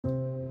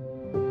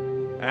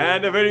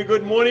And a very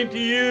good morning to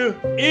you.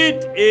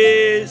 It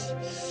is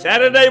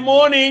Saturday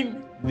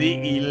morning,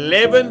 the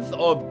 11th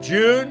of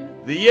June,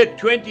 the year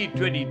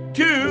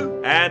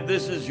 2022, and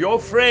this is your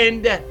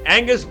friend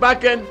Angus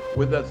Buchan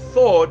with a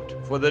thought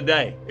for the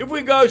day. If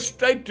we go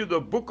straight to the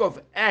book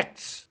of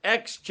Acts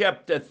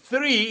chapter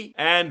 3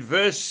 and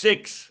verse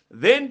 6,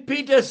 then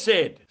Peter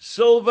said,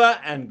 "Silver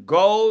and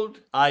gold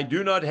I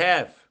do not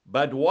have,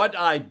 but what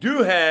I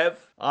do have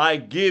I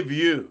give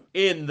you.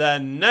 In the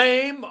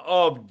name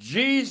of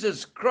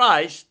Jesus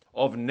Christ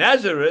of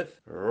Nazareth,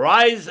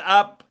 rise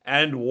up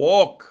and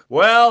walk."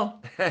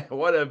 Well,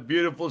 what a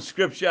beautiful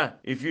scripture.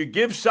 If you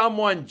give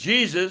someone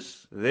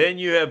Jesus, then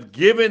you have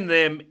given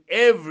them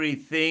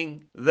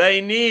everything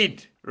they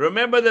need.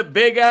 Remember, the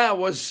beggar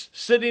was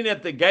sitting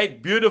at the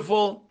gate,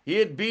 beautiful. He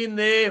had been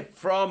there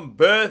from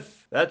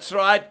birth. That's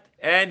right.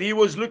 And he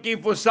was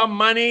looking for some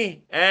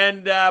money.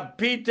 And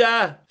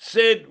Peter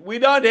said, "We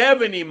don't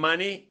have any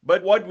money,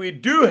 but what we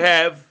do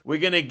have, we're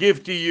going to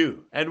give to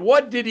you." And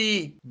what did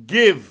he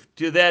give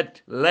to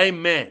that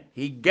lame man?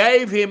 He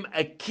gave him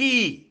a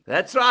key.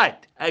 That's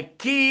right. A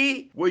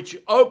key which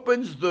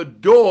opens the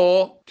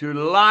door to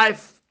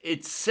life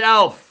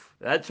itself.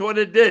 That's what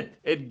it did.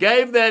 It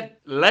gave that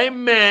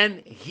lame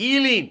man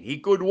healing. He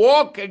could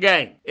walk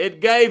again.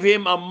 It gave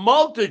him a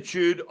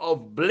multitude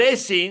of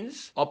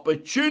blessings,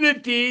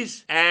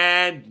 opportunities,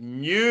 and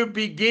new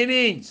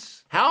beginnings.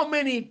 How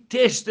many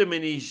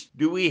testimonies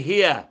do we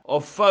hear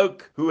of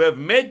folk who have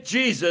met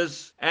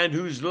Jesus and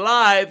whose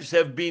lives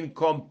have been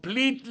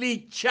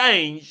completely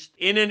changed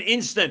in an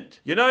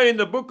instant? You know, in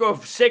the book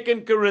of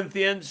 2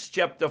 Corinthians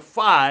chapter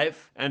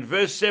 5 and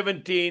verse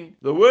 17,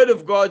 the word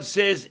of God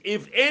says,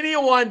 "If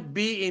anyone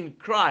be in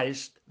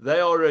Christ, they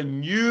are a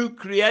new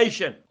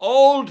creation.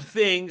 Old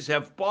things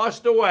have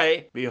passed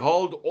away.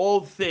 Behold,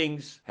 all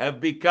things have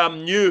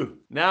become new."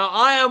 Now,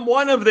 I am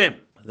one of them.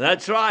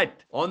 That's right.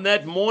 On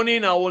that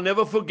morning, I will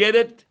never forget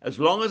it as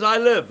long as I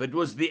live. It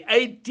was the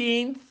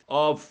 18th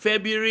of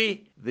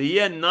February, the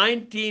year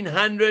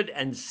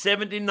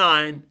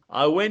 1979.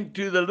 I went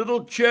to the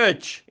little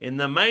church in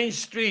the main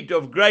street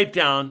of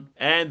Greytown,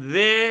 and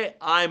there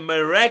I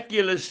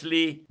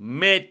miraculously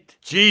met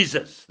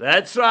Jesus.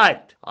 That's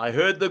right. I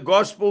heard the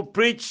gospel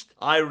preached.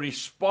 I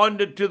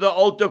responded to the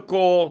altar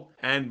call,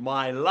 and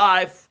my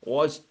life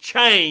was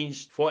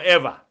changed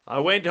forever. I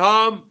went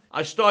home.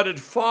 I started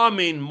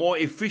farming more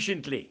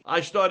efficiently.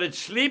 I started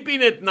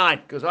sleeping at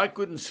night because I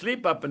couldn't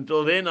sleep up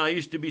until then. I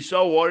used to be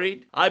so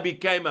worried. I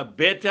became a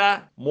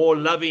better, more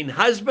loving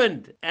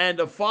husband and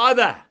a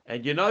father.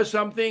 And you know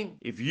something?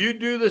 If you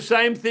do the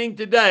same thing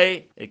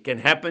today, it can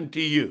happen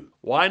to you.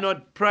 Why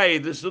not pray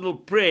this little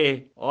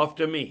prayer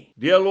after me?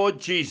 Dear Lord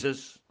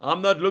Jesus,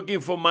 I'm not looking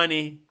for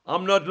money.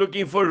 I'm not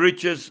looking for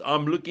riches.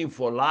 I'm looking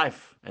for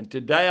life. And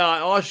today I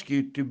ask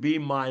you to be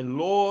my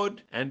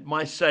Lord and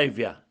my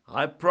Savior.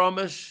 I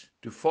promise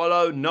to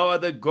follow no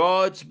other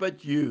gods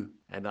but you.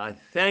 And I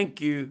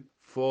thank you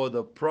for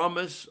the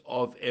promise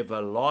of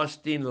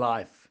everlasting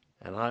life.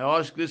 And I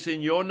ask this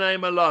in your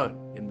name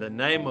alone, in the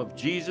name of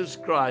Jesus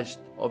Christ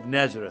of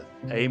Nazareth.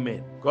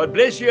 Amen. God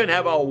bless you and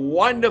have a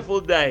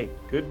wonderful day.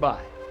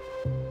 Goodbye.